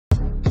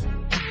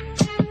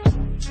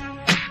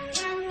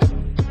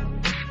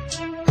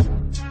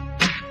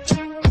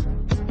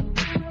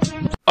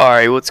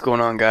Alright, what's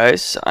going on,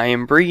 guys? I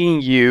am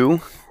bringing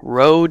you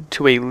Road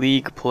to a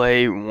League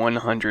Play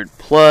 100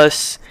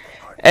 Plus,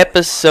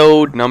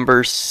 episode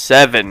number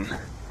 7.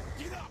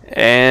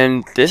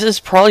 And this is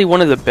probably one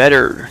of the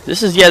better.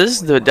 This is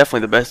definitely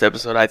the best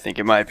episode, I think,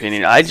 in my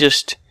opinion.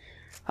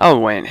 I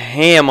went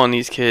ham on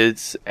these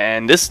kids,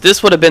 and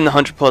this would have been the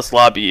 100 plus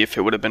lobby if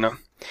it would have been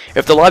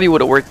if the lobby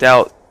would have worked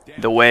out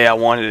the way I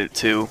wanted it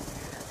to.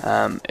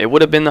 It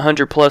would have been the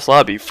 100 plus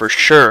lobby for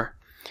sure.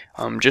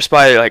 Just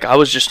by I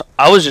was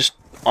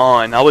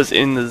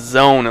in the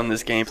zone on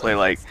this gameplay.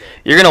 Like,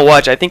 you're gonna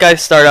watch. I think I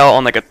start out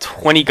on like a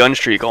 20 gun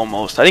streak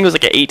almost. I think it was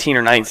like an 18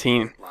 or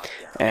 19,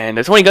 and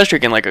a 20 gun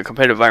streak in like a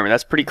competitive environment.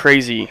 That's pretty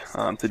crazy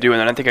to do.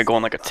 And then I think I go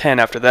on like a 10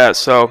 after that.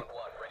 So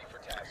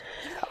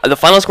the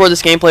final score of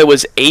this gameplay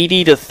was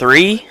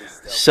 80-3.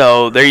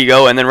 So there you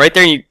go. And then right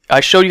there,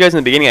 I showed you guys in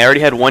the beginning. I already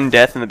had one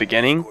death in the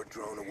beginning.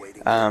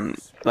 I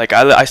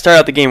started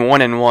out the game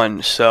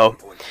 1-1. So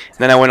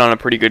then I went on a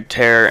pretty good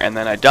tear, and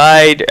then I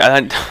died.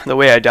 The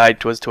way I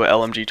died was to an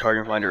LMG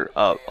target finder.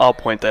 I'll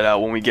point that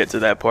out when we get to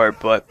that part,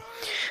 but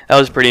that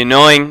was pretty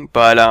annoying.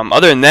 But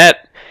other than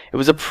that, it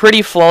was a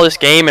pretty flawless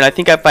game, and I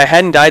think if I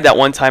hadn't died that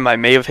one time, I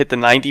may have hit the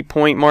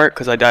 90-point mark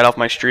because I died off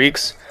my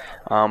streaks.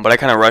 But I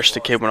kind of rushed the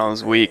kid when I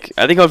was weak.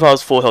 I think if I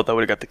was full health, I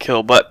would have got the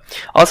kill. But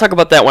I'll talk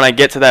about that when I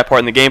get to that part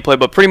in the gameplay.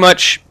 But pretty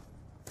much,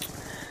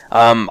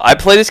 I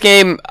play this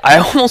game. I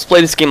almost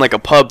play this game like a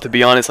pub, to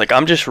be honest. Like,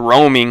 I'm just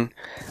roaming.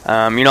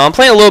 I'm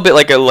playing a little bit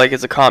like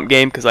it's a comp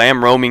game because I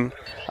am roaming.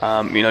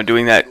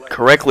 Doing that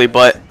correctly.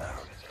 But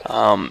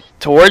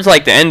towards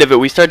like the end of it,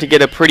 we start to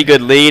get a pretty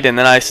good lead, and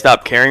then I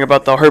stopped caring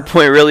about the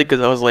hardpoint really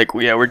because I was like,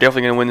 well, yeah, we're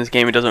definitely gonna win this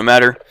game. It doesn't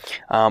matter.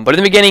 But in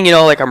the beginning,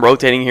 I'm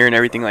rotating here and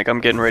everything. Like, I'm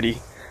getting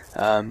ready.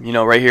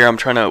 Right here, I'm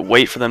trying to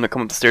wait for them to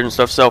come up the stairs and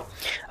stuff. So,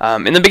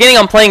 in the beginning,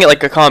 I'm playing it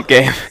like a comp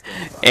game,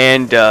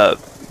 and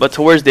but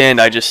towards the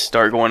end, I just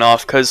start going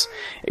off because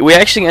we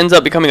actually ends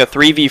up becoming a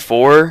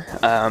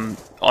 3v4.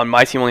 On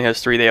my team only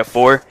has 3, they have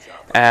 4.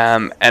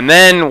 And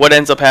then what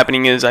ends up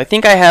happening is I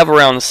think I have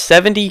around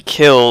 70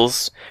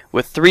 kills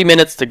with 3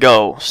 minutes to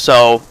go.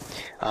 So,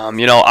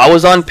 I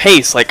was on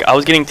pace. Like, I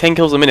was getting 10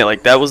 kills a minute.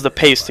 Like, that was the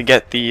pace to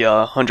get the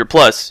 100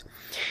 plus.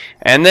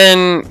 And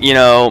then,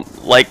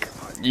 like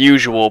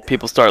usual,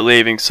 people start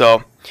leaving.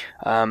 So,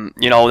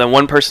 then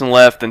one person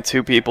left, and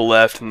 2 people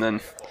left, and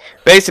then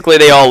basically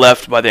they all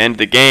left by the end of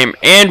the game.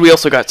 And we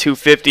also got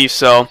 250.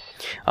 So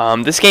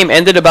this game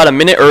ended about a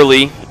minute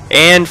early,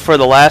 and for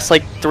the last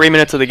like 3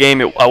 minutes of the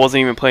game, I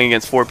wasn't even playing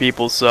against 4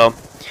 people. So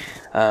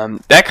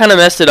that kind of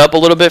messed it up a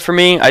little bit for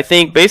me. I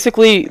think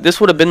basically this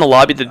would have been the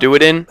lobby to do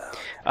it in.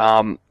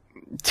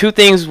 2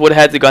 things would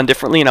have had to gone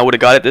differently, and I would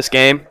have got it this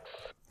game.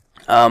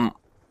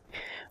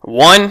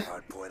 One,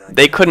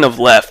 they couldn't have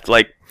left.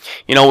 Like,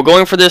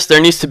 going for this,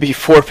 there needs to be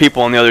 4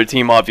 people on the other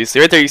team,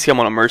 obviously. Right there, you see I'm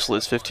on a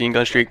merciless 15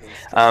 gun streak.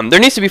 There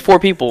needs to be 4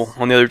 people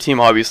on the other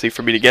team, obviously,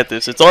 for me to get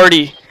this. It's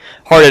already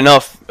hard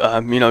enough,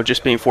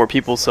 just being 4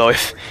 people. So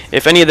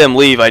if any of them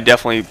leave, I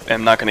definitely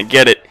am not going to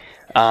get it.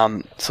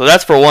 So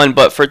that's for 1.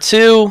 But for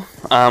 2,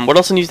 what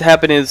also needs to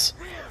happen is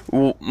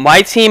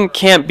my team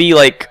can't be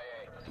like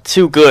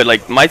too good.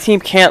 Like, my team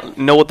can't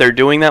know what they're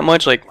doing that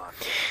much. Like,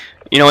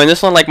 in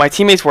this one, like, my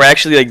teammates were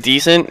actually like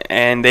decent,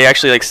 and they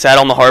actually like sat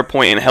on the hard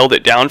point and held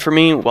it down for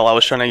me while I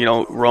was trying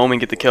to roam and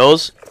get the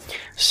kills.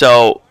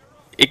 So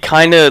it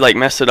kind of like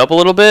messed it up a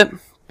little bit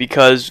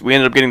because we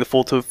ended up getting the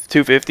full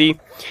 250.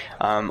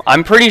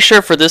 I'm pretty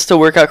sure for this to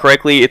work out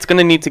correctly, it's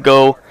gonna need to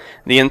go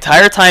the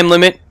entire time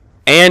limit,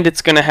 and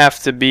it's gonna have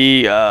to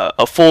be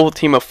a full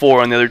team of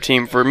 4 on the other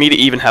team for me to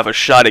even have a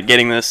shot at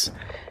getting this.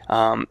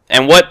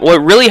 And what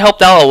really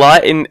helped out a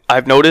lot,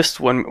 I've noticed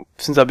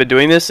since I've been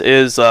doing this,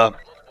 is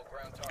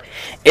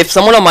if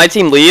someone on my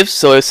team leaves,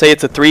 so say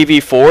it's a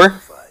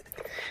 3v4,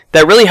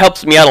 that really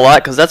helps me out a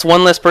lot because that's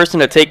one less person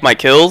to take my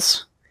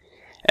kills.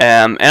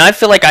 And I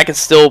feel like I can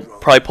still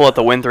probably pull out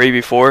the win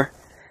 3v4.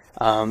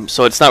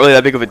 So it's not really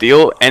that big of a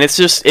deal. And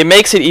it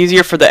makes it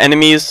easier for the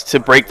enemies to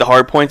break the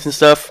hard points and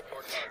stuff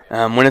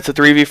when it's a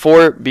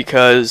 3v4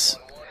 because,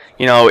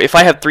 if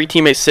I have 3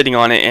 teammates sitting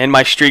on it and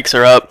my streaks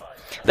are up,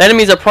 the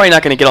enemies are probably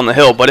not going to get on the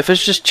hill. But if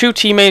it's just 2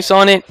 teammates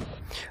on it,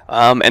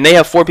 and they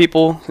have 4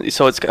 people,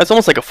 so it's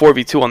almost like a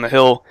 4v2 on the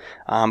hill,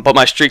 but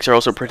my streaks are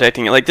also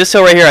protecting it. Like this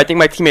hill right here, I think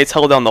my teammates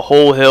held down the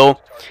whole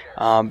hill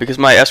because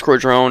my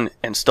escort drone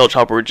and stealth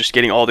chopper were just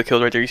getting all the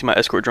kills right there. You see my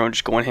escort drone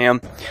just going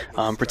ham,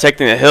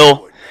 protecting the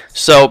hill.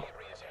 So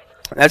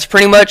that's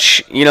pretty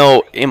much,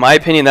 in my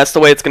opinion, that's the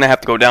way it's going to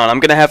have to go down.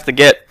 I'm going to have to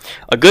get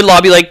a good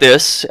lobby like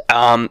this.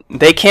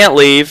 They can't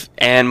leave,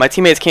 and my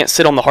teammates can't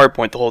sit on the hard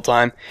point the whole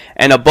time.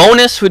 And a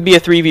bonus would be a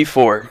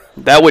 3v4.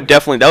 That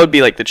would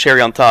be like the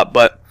cherry on top,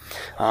 but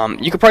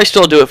you could probably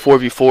still do it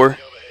 4v4.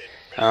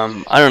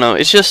 I don't know.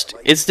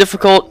 It's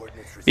difficult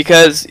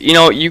because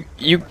you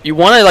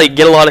want to like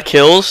get a lot of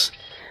kills,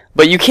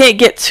 but you can't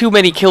get too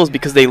many kills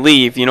because they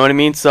leave. You know what I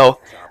mean? So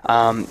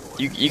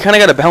you kind of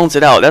got to balance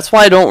it out. That's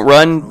why I don't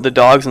run the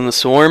dogs in the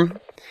swarm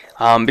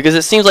because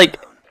it seems like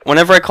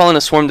whenever I call in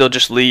a swarm, they'll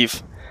just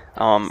leave,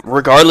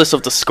 regardless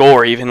of the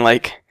score. Even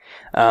like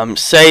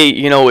say,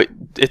 you know,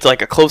 it's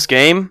like a close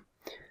game,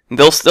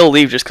 they'll still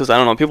leave just because, I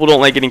don't know, people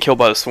don't like getting killed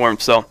by the swarm.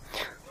 So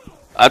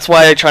that's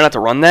why I try not to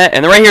run that.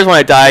 And then right here's when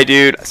I die,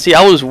 dude. See,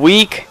 I was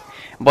weak,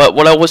 but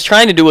what I was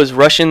trying to do was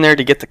rush in there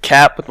to get the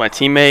cap with my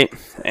teammate,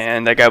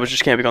 and that guy was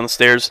just camping on the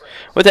stairs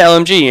with the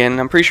LMG, and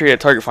I'm pretty sure he had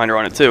a target finder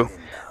on it too.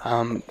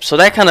 So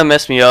that kind of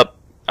messed me up.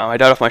 I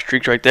died off my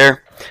streak right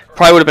there.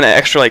 Probably would have been an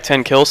extra like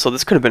 10 kills, so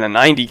this could have been a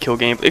 90 kill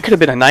game. It could have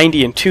been a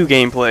 90 and 2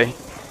 gameplay.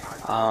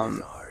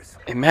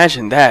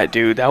 Imagine that,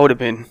 dude. That would have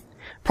been...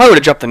 Probably would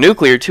have dropped the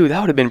nuclear too. That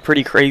would have been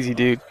pretty crazy,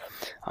 dude.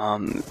 I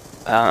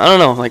don't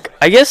know. Like,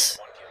 I guess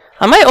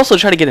I might also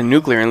try to get a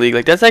nuclear in League.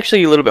 Like, that's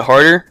actually a little bit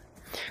harder.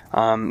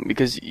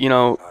 Because, you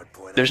know,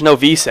 there's no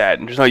VSAT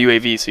and there's no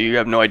UAV, so you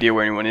have no idea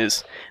where anyone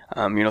is.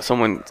 You know,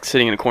 someone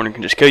sitting in a corner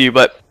can just kill you.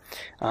 But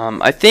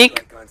I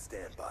think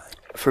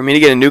for me to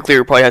get a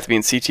nuclear, it probably have to be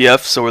in CTF,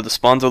 so where the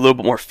spawns are a little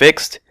bit more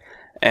fixed,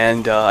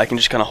 and I can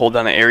just kind of hold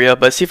down an area.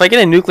 But see, if I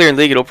get a nuclear in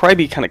League, it'll probably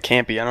be kind of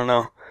campy. I don't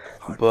know,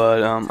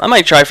 but I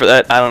might try for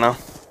that. I don't know.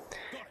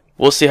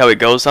 We'll see how it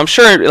goes. I'm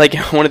sure, like,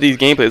 one of these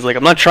gameplays, like,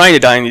 I'm not trying to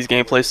die in these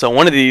gameplays, so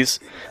one of these,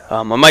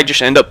 I might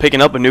just end up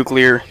picking up a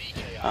nuclear,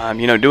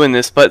 you know, doing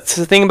this. But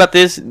the thing about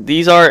this,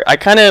 these are, I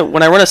kind of,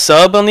 when I run a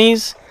sub on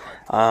these,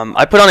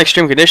 I put on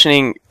extreme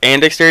conditioning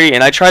and dexterity,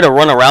 and I try to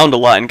run around a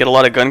lot and get a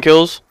lot of gun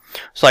kills.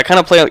 So I kind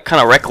of play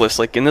kind of reckless.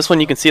 Like, in this one,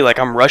 you can see, like,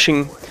 I'm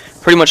rushing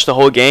pretty much the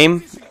whole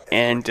game,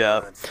 and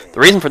the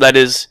reason for that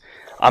is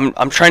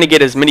I'm trying to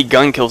get as many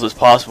gun kills as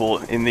possible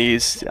in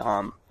these.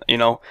 You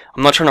know,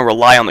 I'm not trying to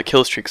rely on the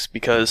kill streaks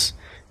because,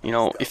 you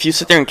know, if you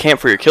sit there and camp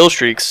for your kill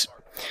streaks,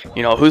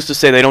 you know, who's to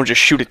say they don't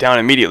just shoot it down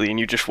immediately and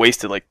you just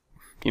wasted, like,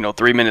 you know,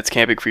 3 minutes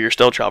camping for your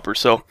stealth chopper.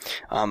 So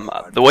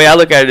the way I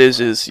look at it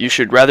is you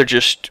should rather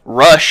just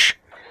rush,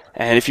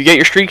 and if you get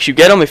your streaks, you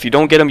get them. If you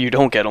don't get them, you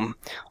don't get them.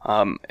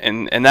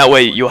 And that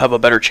way you'll have a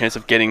better chance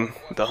of getting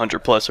the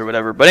 100+ or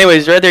whatever. But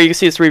anyways, right there you can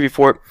see it's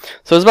 3v4.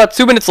 So there's about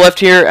 2 minutes left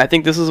here. I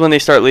think this is when they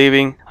start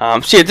leaving.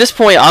 See, at this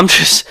point, I'm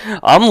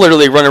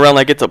literally running around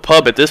like it's a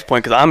pub at this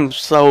point, because I'm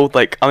so,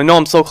 like, I know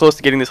I'm so close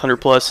to getting this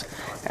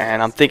 100+,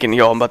 and I'm thinking,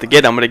 yo, I'm about to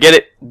get it. I'm gonna get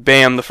it.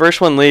 Bam, the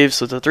first one leaves.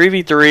 So it's a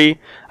 3v3.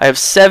 I have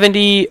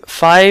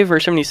 75 or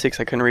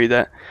 76. I couldn't read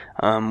that.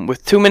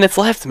 With 2 minutes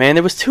left, man.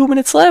 There was 2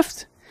 minutes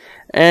left.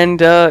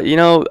 And, you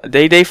know,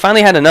 they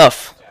finally had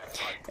enough.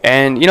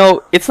 And, you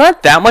know, it's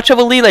not that much of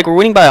a lead. Like, we're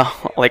winning by,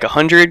 like,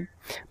 100.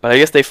 But I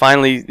guess they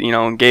finally, you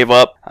know, gave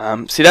up.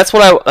 See, that's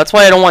why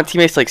I don't want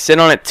teammates to, like, sit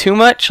on it too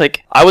much.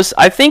 Like,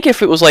 I think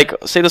if it was, like,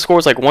 say the score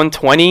was, like,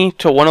 120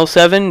 to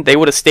 107, they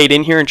would have stayed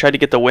in here and tried to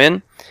get the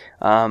win.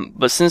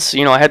 But since,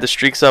 you know, I had the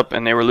streaks up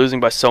and they were losing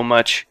by so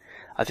much,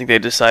 I think they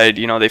decided,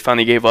 you know, they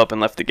finally gave up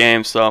and left the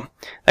game. So,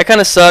 that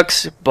kind of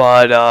sucks.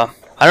 But,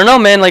 I don't know,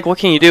 man. Like, what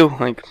can you do?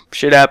 Like,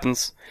 shit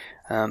happens.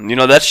 You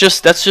know, that's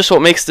just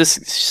what makes this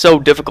so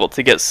difficult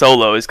to get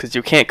solo, is because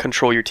you can't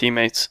control your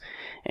teammates,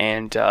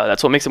 and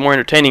that's what makes it more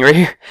entertaining. Right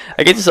here,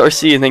 I get this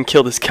RC and then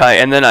kill this guy,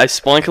 and then I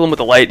spawn kill him with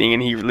the lightning,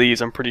 and he leaves.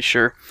 I'm pretty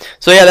sure.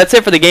 So yeah, that's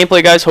it for the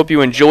gameplay, guys. Hope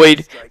you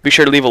enjoyed. Be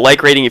sure to leave a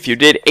like rating if you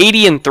did.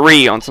 80 and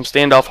 3 on some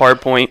Standoff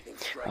Hardpoint.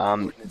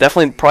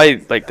 Definitely,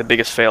 probably like the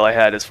biggest fail I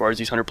had as far as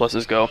these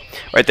 100+s go.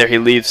 Right there, he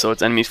leaves, so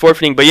it's enemies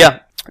forfeiting. But yeah.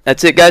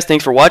 That's it, guys.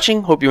 Thanks for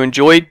watching. Hope you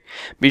enjoyed.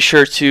 Be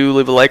sure to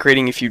leave a like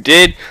rating if you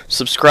did.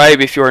 Subscribe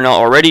if you are not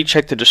already.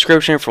 Check the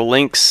description for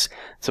links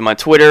to my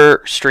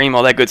Twitter, stream,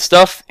 all that good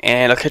stuff.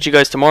 And I'll catch you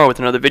guys tomorrow with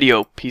another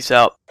video. Peace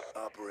out.